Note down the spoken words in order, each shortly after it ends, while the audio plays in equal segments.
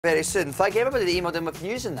Very soon. Thank everybody that emailed in with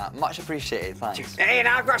news and that. Much appreciated, thanks. Ian,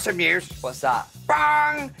 I've got some news. What's that?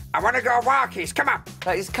 Bang! I want to go walkies. Come on.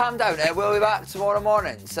 Right, just calm down. We'll be back tomorrow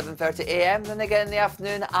morning, 7:30 a.m, then again in the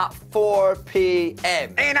afternoon at 4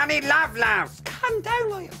 p.m. Ian, I need love. Calm down,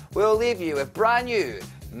 will you? We'll leave you with brand new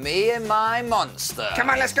Me and My Monster. Come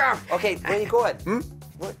on, let's go. OK, where are you going?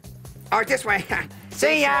 What? Oh, this way.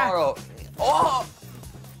 See ya. Tomorrow. Oh!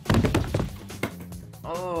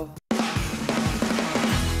 Oh.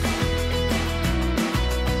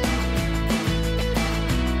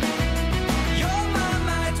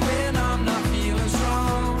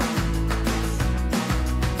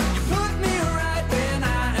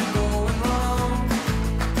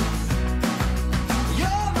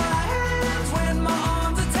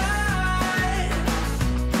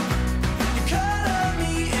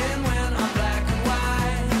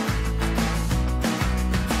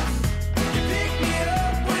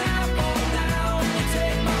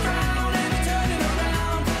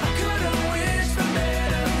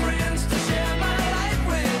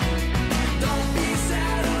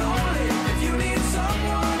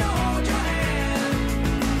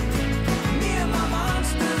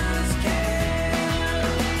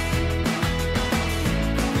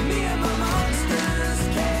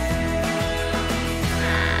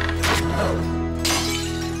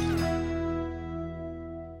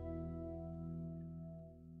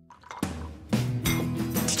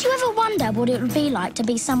 Did you ever wonder what it would be like to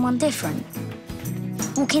be someone different?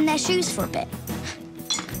 Walk in their shoes for a bit.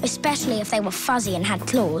 Especially if they were fuzzy and had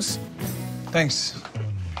claws. Thanks.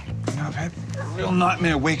 You know, I've had a real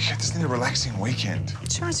nightmare week. I just need a relaxing weekend.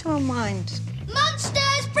 Try to unwind.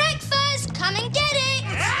 Monsters, breakfast! Come and get it!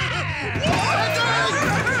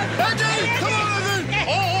 Eddie! Come on,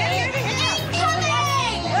 Eddie!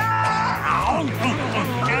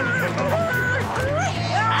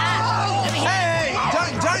 Hey!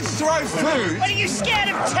 Don't throw food! What, are you scared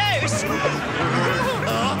of toast?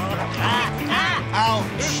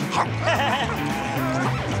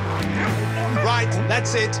 Right,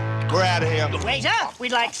 that's it. We're out of here. Waiter,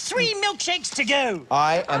 we'd like 3 milkshakes to go.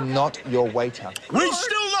 I am not your waiter. We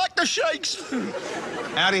still like the shakes.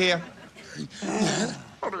 Out of here.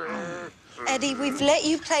 Eddie, we've let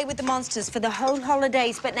you play with the monsters for the whole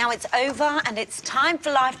holidays, but now it's over and it's time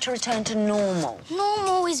for life to return to normal.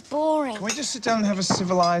 Normal is boring. Can we just sit down and have a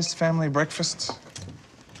civilized family breakfast?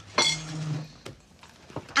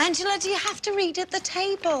 Angela, do you have to read at the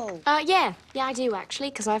table? Yeah, I do, actually,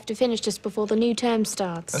 because I have to finish just before the new term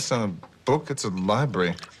starts. That's not a book, it's a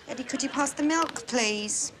library. Eddie, could you pass the milk,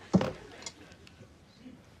 please?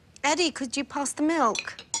 Eddie, could you pass the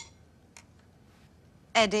milk?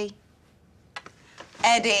 Eddie?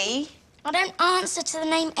 Eddie? I don't answer to the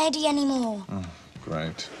name Eddie anymore. Oh,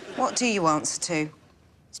 great. What do you answer to?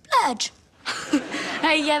 Splurge.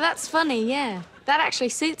 Hey, yeah, that's funny, yeah. That actually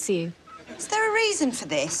suits you. Is there a reason for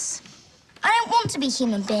this? I don't want to be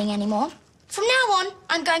human being anymore. From now on,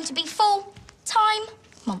 I'm going to be full-time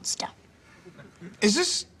monster. Is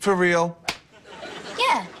this for real?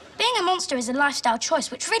 Yeah, being a monster is a lifestyle choice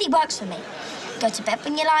which really works for me. Go to bed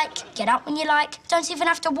when you like, get up when you like, don't even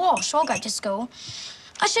have to wash or go to school.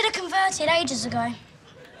 I should have converted ages ago.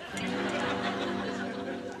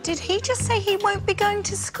 Did he just say he won't be going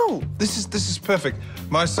to school? This is perfect.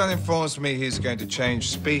 My son informs me he's going to change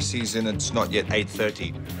species and it's not yet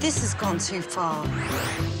 8:30. This has gone too far.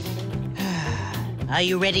 Are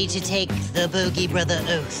you ready to take the Bogey Brother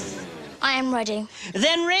oath? I am ready.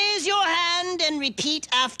 Then raise your hand and repeat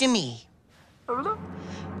after me.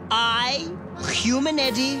 I, Human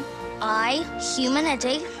Eddie, I, Human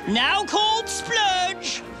Eddie, now called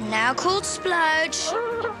Splurge, now called Splurge,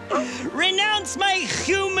 renounce my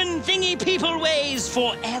human thingy people ways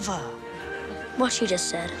forever. What you just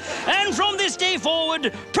said. And from this day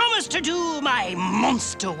forward, promise to do my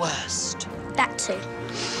monster worst. That too.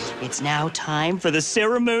 It's now time for the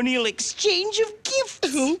ceremonial exchange of gifts.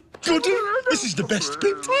 Oh, good. This is the best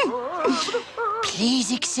bit.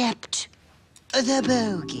 Please accept the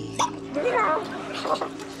bogey.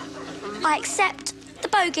 I accept the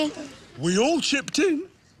bogey. We all chipped in.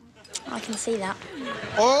 I can see that.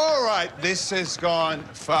 All right, this has gone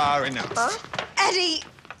far enough. Eddie,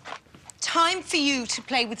 time for you to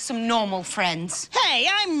play with some normal friends. Hey,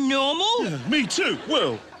 I'm normal. Yeah, me too.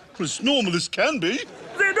 Well, as normal as can be.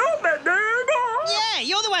 Yeah,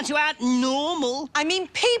 you're the ones who aren't normal. I mean,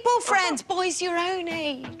 people friends, boys your own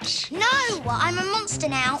age. No, I'm a monster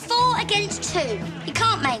now. 4 against 2. You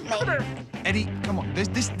can't make me. Eddie, come on, this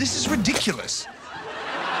is ridiculous.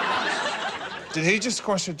 Did he just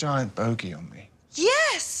squash a giant bogey on me?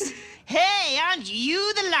 Yes. Hey, aren't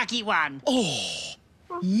you the lucky one? Oh,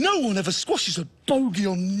 No one ever squashes a bogey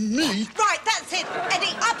on me. Right, that's it.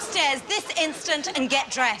 Eddie, upstairs this instant and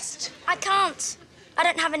get dressed. I can't. I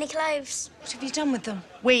don't have any clothes. What have you done with them?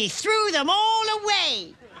 We threw them all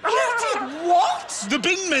away. You did what? The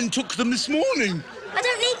bin men took them this morning. I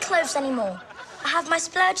don't need clothes anymore. I have my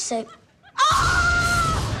splurge suit.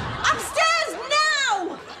 Ah! Upstairs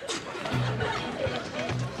now!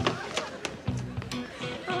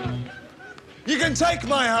 You can take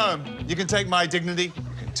my home. You can take my dignity.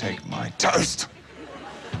 You can take my toast.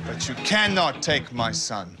 But you cannot take my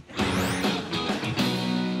son.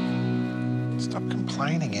 Stop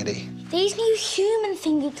complaining, Eddie. These new human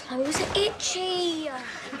thingy clothes are itchy.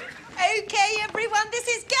 OK, everyone, this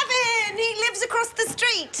is Gavin. He lives across the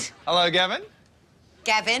street. Hello, Gavin.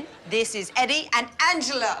 Gavin, this is Eddie and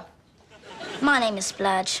Angela. My name is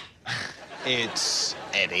Splurge. It's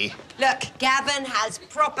Eddie. Look, Gavin has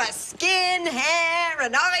proper skin, hair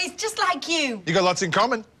and eyes, just like you. You got lots in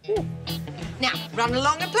common. Now, run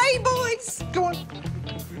along and play, boys. Go on.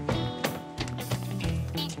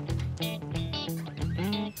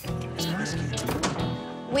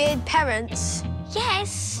 Weird parents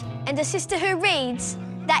Yes. and a sister who reads.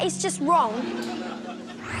 That is just wrong.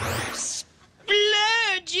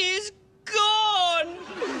 Splurge is gone.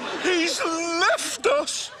 He's left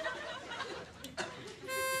us.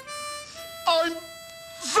 I'm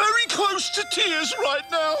very close to tears right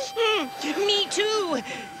now. Me too.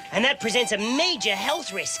 And that presents a major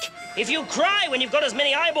health risk. If you cry when you've got as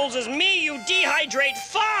many eyeballs as me, you dehydrate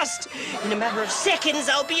fast. In a matter of seconds,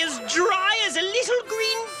 I'll be as dry as a little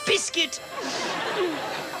green biscuit.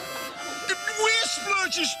 We're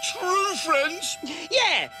Splurge's true friends.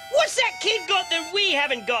 Yeah, what's that kid got that we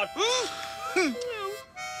haven't got?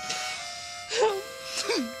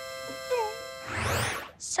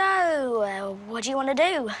 So, what do you want to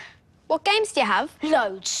do? What games do you have?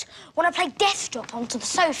 Loads. Want to play Death Drop onto the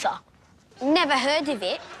sofa? Never heard of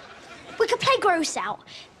it. We could play Gross Out,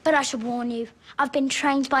 but I should warn you, I've been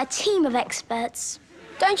trained by a team of experts.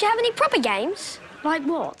 Don't you have any proper games? Like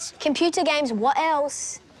what? Computer games, what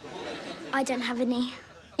else? I don't have any.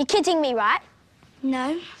 You're kidding me, right?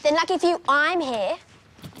 No. Then lucky for you, I'm here.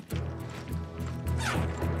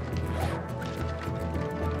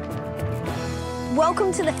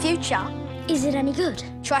 Welcome to the future. Is it any good?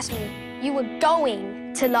 Trust me, you were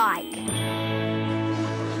going to like.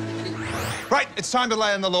 Right, it's time to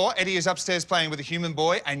lay on the law. Eddie is upstairs playing with a human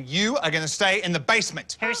boy, and you are going to stay in the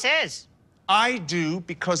basement. Who says? I do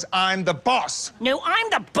because I'm the boss. No, I'm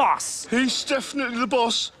the boss. He's definitely the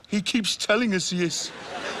boss. He keeps telling us he is.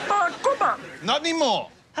 Not anymore.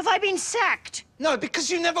 Have I been sacked? No, because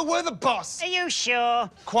you never were the boss. Are you sure?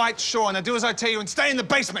 Quite sure. Now do as I tell you and stay in the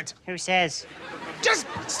basement. Who says? Just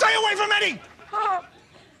stay away from Eddie!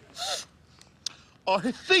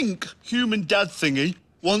 I think human dad thingy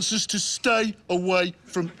wants us to stay away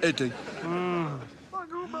from Eddie.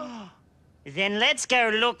 Then let's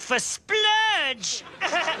go look for Splurge.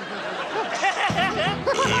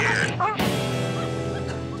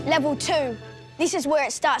 Level 2. This is where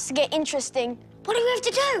it starts to get interesting. What do we have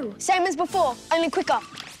to do? Same as before, only quicker.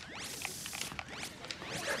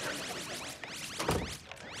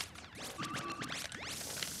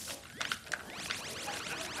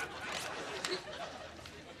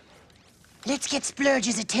 Let's get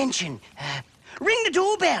Splurge's attention. Ring the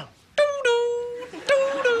doorbell. Doo-doo,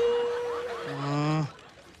 doo-doo.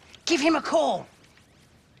 Give him a call.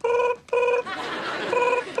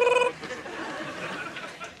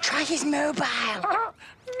 Try his mobile.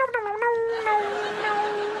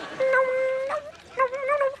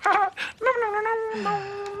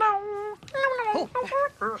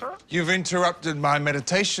 You've interrupted my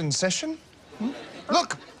meditation session.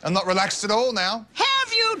 Look, I'm not relaxed at all now.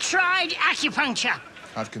 Have you tried acupuncture?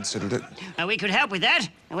 I've considered it. We could help with that.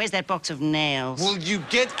 Now, where's that box of nails? Will you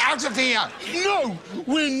get out of here? No,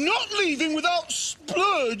 we're not leaving without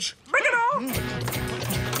Splurge. Bring it on.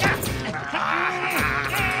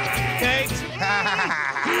 Kate!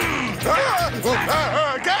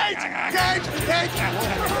 Kate!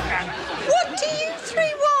 What do you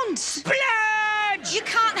three want? Splurge! You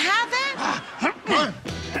can't have it?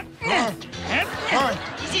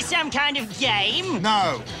 Is this some kind of game?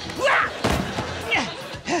 No.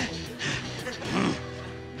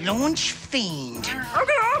 Launch Fiend.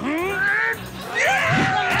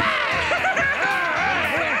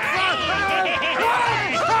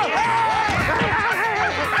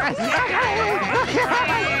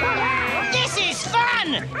 This is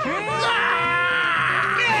fun!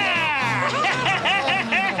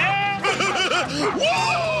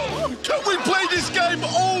 Whoa! Can we play this game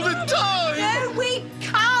all the time? No, we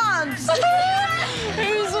can't.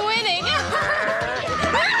 Who's winning?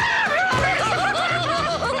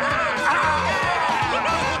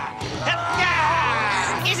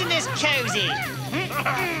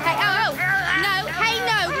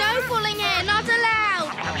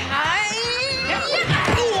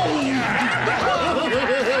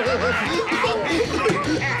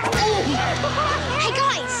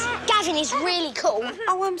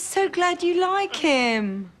 Oh, I'm so glad you like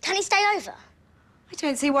him. Can he stay over? I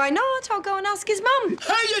don't see why not. I'll go and ask his mum.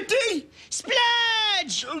 Hiya, D!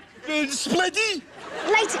 Splurge! Spleddy!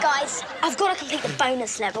 Later, guys. I've got to complete the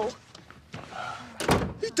bonus level.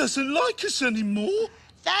 He doesn't like us anymore.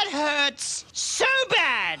 That hurts so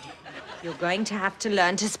bad. You're going to have to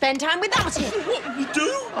learn to spend time without him. What we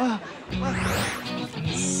do?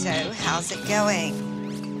 So, how's it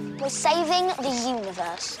going? We're saving the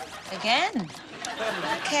universe. Again?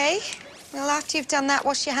 OK. Well, after you've done that,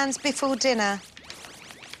 wash your hands before dinner.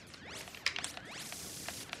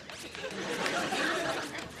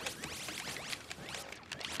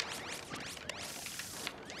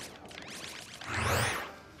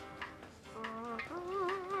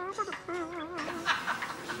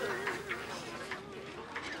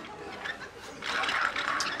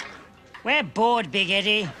 We're bored, Big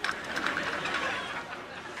Eddie.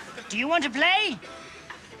 Do you want to play?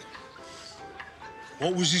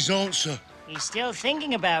 What was his answer? He's still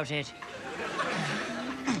thinking about it.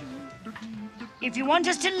 If you want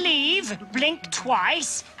us to leave, blink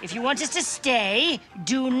twice. If you want us to stay,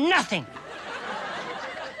 do nothing.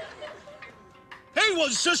 He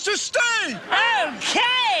wants us to stay!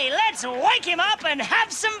 Okay, let's wake him up and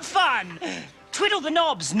have some fun. Twiddle the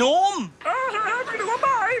knobs, Norm.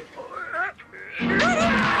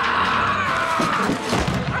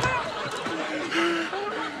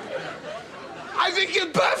 I think you're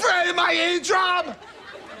perforating my eardrum!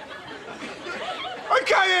 I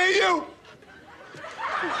can't hear you!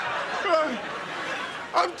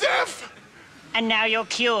 I'm deaf! And now you're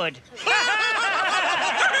cured.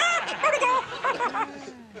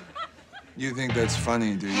 You think that's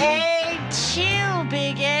funny, do you? Hey, chill,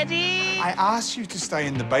 Big Eddie. I asked you to stay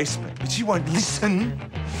in the basement, but you won't listen.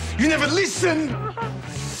 You never listen!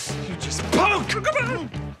 You just poke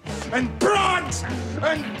and prod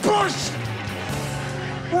and push!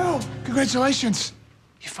 Well, congratulations.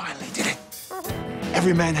 You finally did it.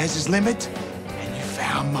 Every man has his limit, and you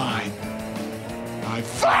found mine. I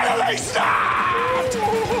finally stopped!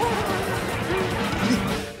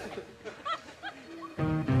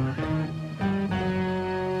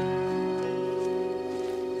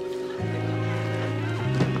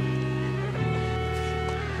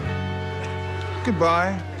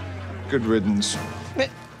 Goodbye. Good riddance.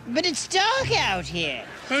 But it's dark out here.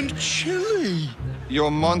 And chilly.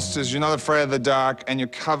 You're monsters, you're not afraid of the dark, and you're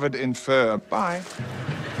covered in fur. Bye.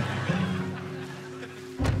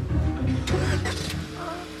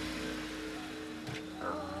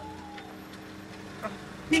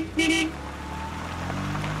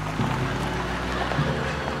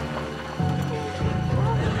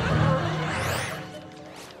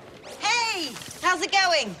 Hey! How's it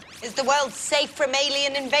going? Is the world safe from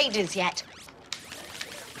alien invaders yet?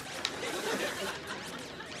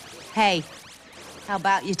 Hey, how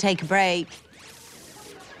about you take a break?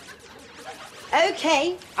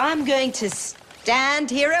 OK, I'm going to stand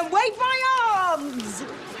here and wave my arms!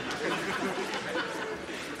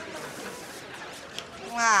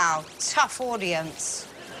 Wow, tough audience.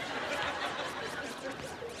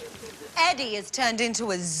 Eddie has turned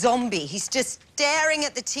into a zombie. He's just staring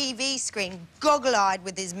at the TV screen, goggle-eyed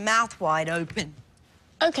with his mouth wide open.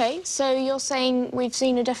 OK, so you're saying we've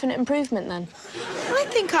seen a definite improvement, then? I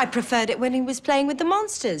think I preferred it when he was playing with the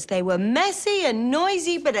monsters. They were messy and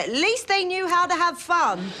noisy, but at least they knew how to have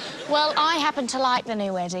fun. Well, I happen to like the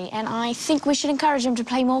new Eddie, and I think we should encourage him to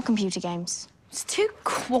play more computer games. It's too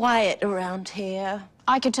quiet around here.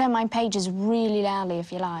 I could turn my pages really loudly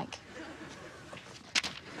if you like.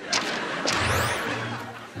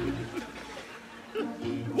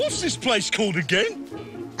 What's this place called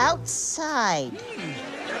again? Outside.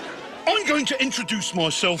 I'm going to introduce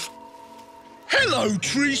myself. Hello,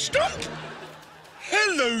 tree stump.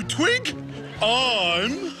 Hello, twig.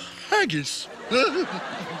 I'm Haggis.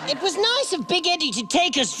 It was nice of Big Eddie to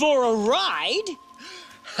take us for a ride.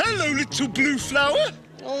 Hello, little blue flower.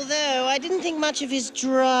 Although I didn't think much of his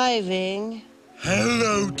driving.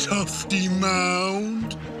 Hello, Tufty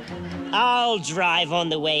Mound. I'll drive on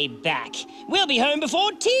the way back. We'll be home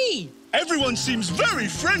before tea. Everyone seems very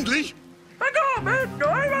friendly.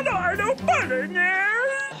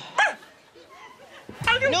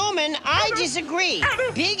 Norman, I disagree.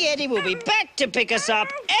 Big Eddie will be back to pick us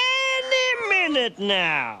up any minute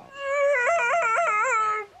now.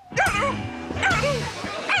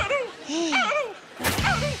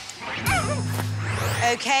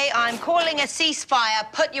 OK, I'm calling a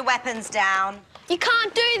ceasefire. Put your weapons down. You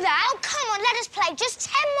can't do that. Oh, come on, let us play. Just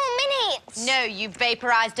 10 more minutes. No, you've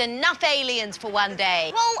vaporized enough aliens for one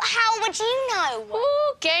day. Well, how would you know?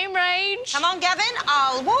 Ooh, game range. Come on, Gavin,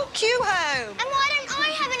 I'll walk you home. And why don't I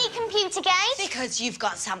have any computer games. Because you've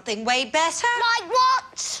got something way better. Like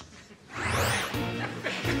what?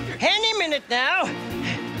 Any minute now.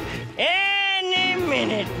 Any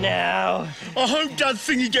minute now. I hope Dad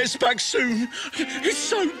Thingy gets back soon. It's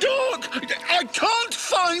so dark. I can't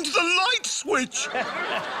find the light switch.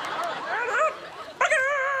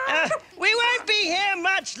 We won't be here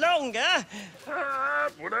much longer.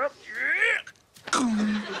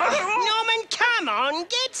 Norman, come on,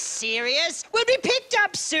 get serious. We'll be picked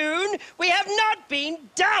up soon. We have not been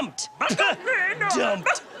dumped.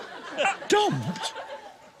 Dumped. Dumped?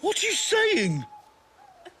 What are you saying?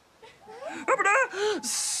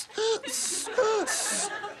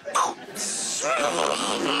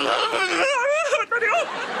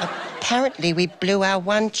 Apparently, we blew our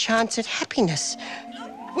one chance at happiness.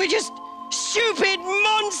 We're just stupid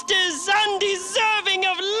monsters undeserving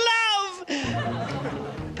of love.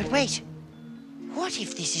 But wait, what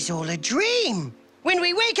if this is all a dream? When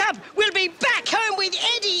we wake up, we'll be back home with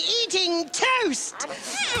Eddie eating toast.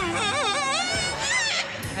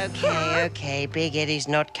 Okay, Big Eddie's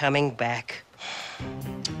not coming back.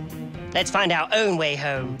 Let's find our own way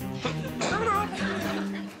home.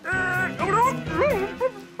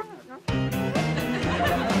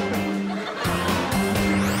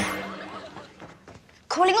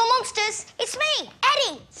 Calling all monsters. It's me,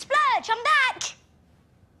 Eddie. Splurge, I'm back.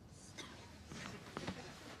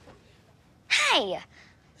 Hey,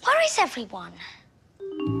 where is everyone?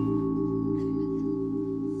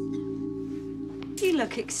 You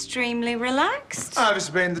look extremely relaxed. I've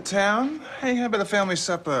just been to town. Hey, how about a family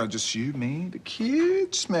supper? Just you, me, the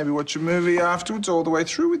kids. Maybe watch a movie afterwards all the way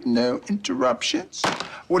through with no interruptions.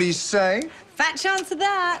 What do you say? Fat chance of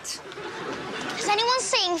that. Has anyone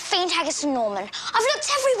seen Fiend, Haggis and Norman? I've looked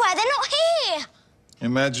everywhere. They're not here.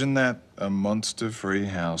 Imagine that, a monster-free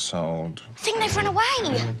household. I think they've run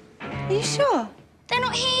away. Are you sure? They're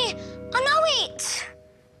not here. I know it.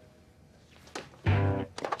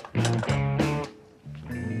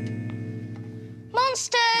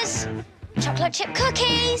 Monsters! Chocolate chip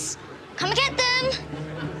cookies! Come and get them!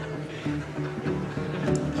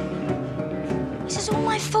 This is all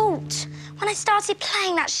my fault. When I started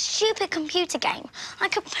playing that stupid computer game, I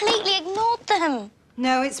completely ignored them.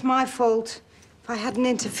 No, it's my fault. If I hadn't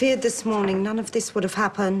interfered this morning, none of this would have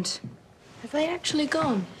happened. Have they actually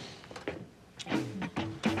gone?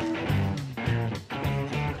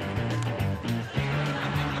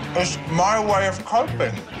 It's my way of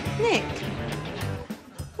coping. Nick,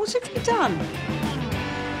 what have you done?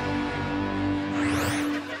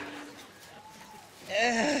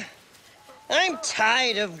 I'm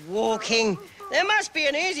tired of walking. There must be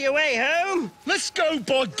an easier way home. Let's go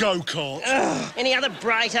by go-kart. Any other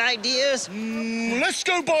bright ideas? Let's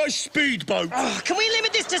go by speedboat. Can we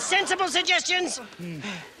limit this to sensible suggestions?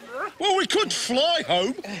 Well, we could fly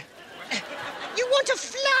home. You want to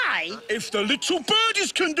fly? If the little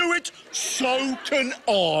birdies can do it, so can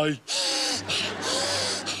I.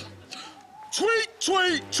 Tweet,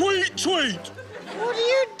 tweet, tweet, tweet. What are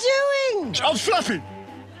you doing? I'm flapping.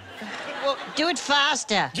 Well, do it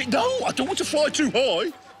faster. No, I don't want to fly too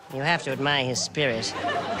high. You have to admire his spirit.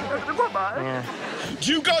 Yeah.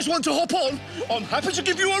 Do you guys want to hop on? I'm happy to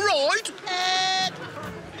give you a ride.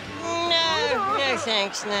 No,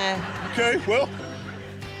 thanks, no. Okay, well,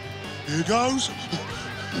 here goes.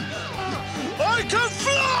 I can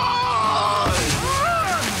fly!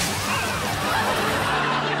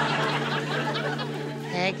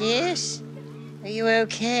 Haggis, are you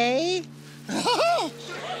okay?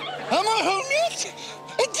 Am I home yet?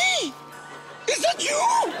 Eddie! Is that you?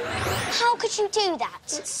 How could you do that?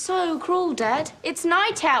 It's so cruel, Dad. It's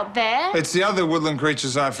night out there. It's the other woodland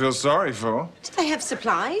creatures I feel sorry for. Do they have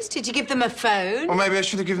supplies? Did you give them a phone? Or maybe I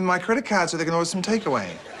should have given them my credit card so they can order some takeaway.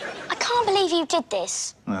 I can't believe you did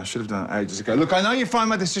this. No, I should have done it ages ago. Look, I know you find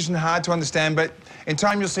my decision hard to understand, but in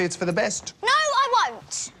time you'll see it's for the best. No, I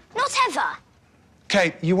won't. Not ever.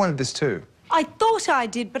 Kate, you wanted this too. I thought I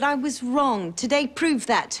did, but I was wrong. Today proved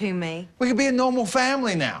that to me. We could be a normal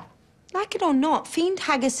family now. Like it or not, Fiend,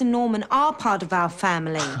 Haggis and Norman are part of our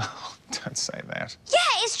family. Don't say that.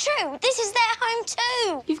 Yeah, it's true. This is their home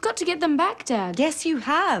too. You've got to get them back, Dad. Yes, you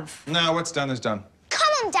have. No, what's done is done.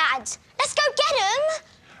 Come on, Dad. Let's go get them.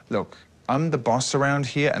 Look, I'm the boss around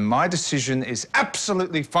here, and my decision is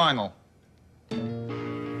absolutely final.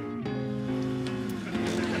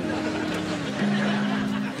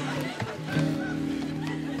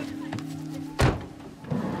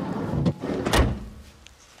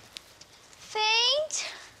 Fiend,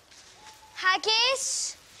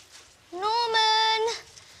 Haggis, Norman,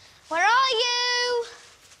 where are you?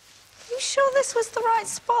 You sure this was the right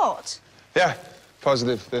spot? Yeah,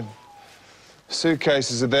 positive.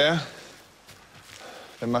 Suitcases are there.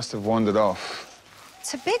 They must have wandered off.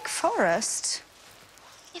 It's a big forest.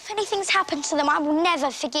 If anything's happened to them, I will never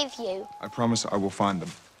forgive you. I promise I will find them.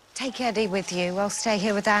 Take Eddie with you. I'll stay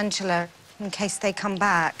here with Angela in case they come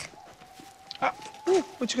back.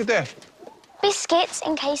 What you got there? Biscuits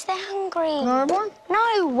in case they're hungry. Can I have one?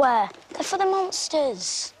 No, they're for the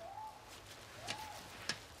monsters.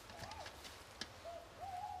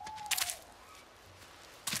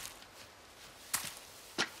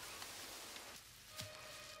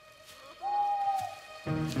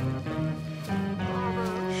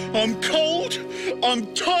 I'm cold,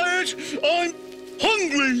 I'm tired, I'm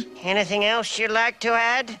hungry. Anything else you'd like to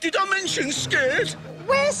add? Did I mention scared?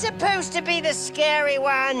 We're supposed to be the scary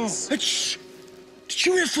ones. Shh. Did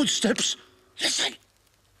you hear footsteps? Listen.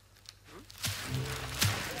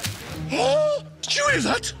 Oh, did you hear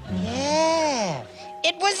that? Yeah,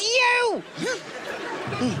 it was you.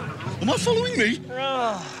 Am I following me?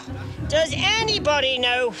 Oh. Does anybody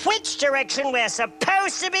know which direction we're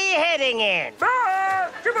supposed to be heading in?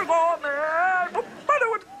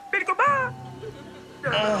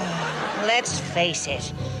 Let's face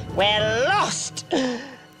it, we're lost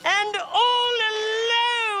and all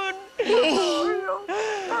alone.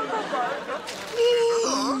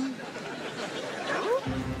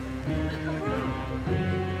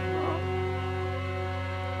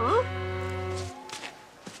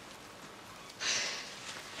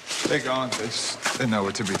 They're gone. They're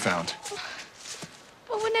nowhere to be found.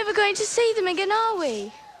 Well, we're never going to see them again, are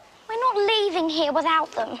we? We're not leaving here without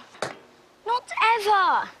them. Not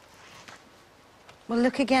ever. We'll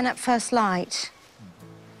look again at first light.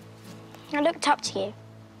 I looked up to you.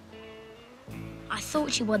 I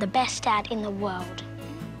thought you were the best dad in the world.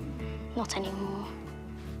 Not anymore.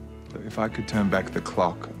 Look, if I could turn back the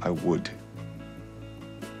clock, I would.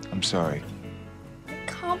 I'm sorry.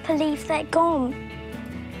 Can't believe they're gone.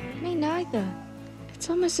 Me neither. It's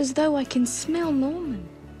almost as though I can smell Norman.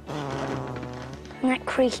 And that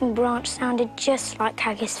creaking branch sounded just like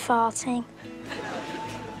Haggis farting.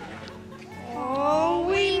 Oh,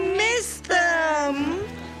 we missed them.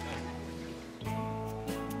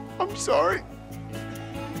 I'm sorry.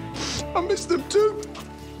 I miss them too.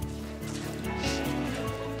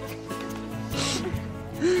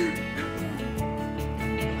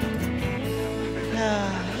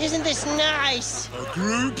 Oh, isn't this nice? A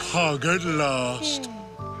group hug at last.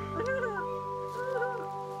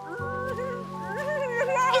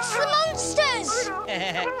 It's the monsters!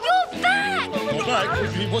 You're back! My back?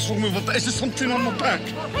 What's wrong with my back? Is there something on my back?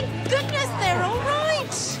 Thank goodness they're all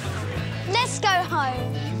right. Let's go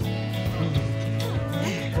home.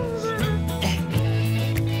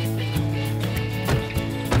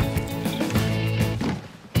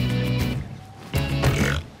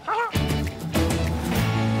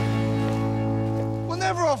 Well,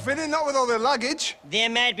 never off in it, not with all their luggage. There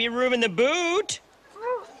might be room in the boot.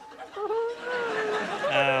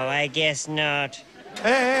 Oh, I guess not.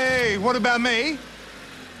 Hey, what about me?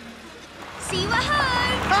 See you at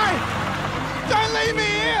home! Hey! Don't leave me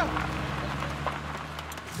here!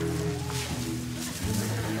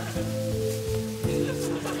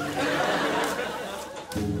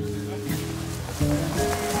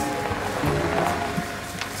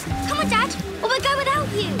 Come on, Dad, or we'll go without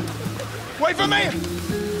you. Wait for me!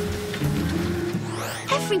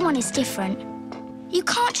 Everyone is different. You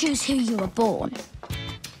can't choose who you were born.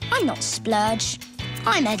 I'm not Splurge.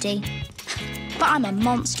 I'm Eddie. But I'm a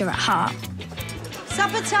monster at heart.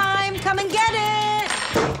 Supper time. Come and get it.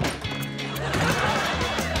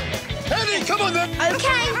 Eddie, come on then! OK,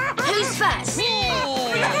 who's first?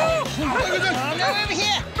 Over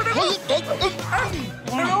here.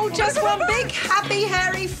 We're all just one big, happy,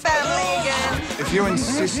 hairy family again. If you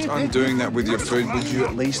insist on doing that with your food, would you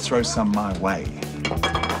at least throw some my way?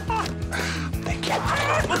 Thank you.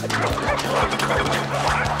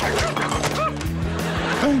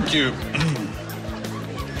 Thank you.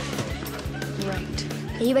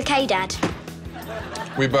 Are you OK, Dad?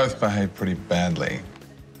 We both behaved pretty badly.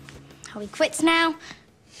 Are we quits now?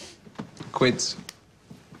 Quits.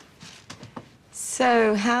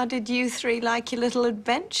 So, how did you three like your little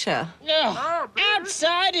adventure? Oh,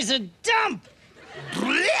 outside is a dump.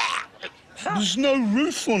 There's no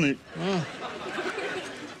roof on it.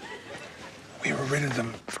 We were rid of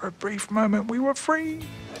them. For a brief moment, we were free.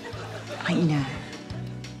 I know.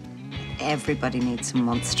 Everybody needs a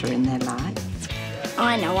monster in their life.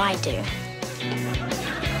 I know I do.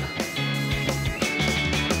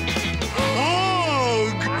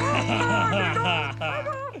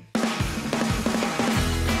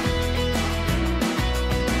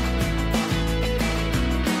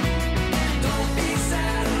 Don't be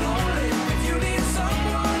sad or lonely if you need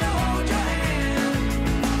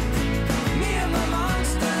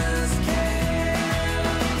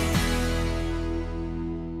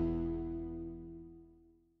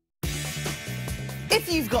If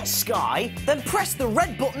you've got Sky, then press the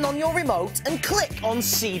red button on your remote and click on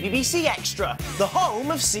CBBC Extra, the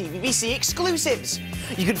home of CBBC exclusives.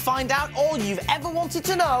 You can find out all you've ever wanted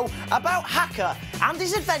to know about Hacker and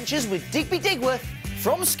his adventures with Digby Digworth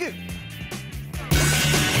from Scoop.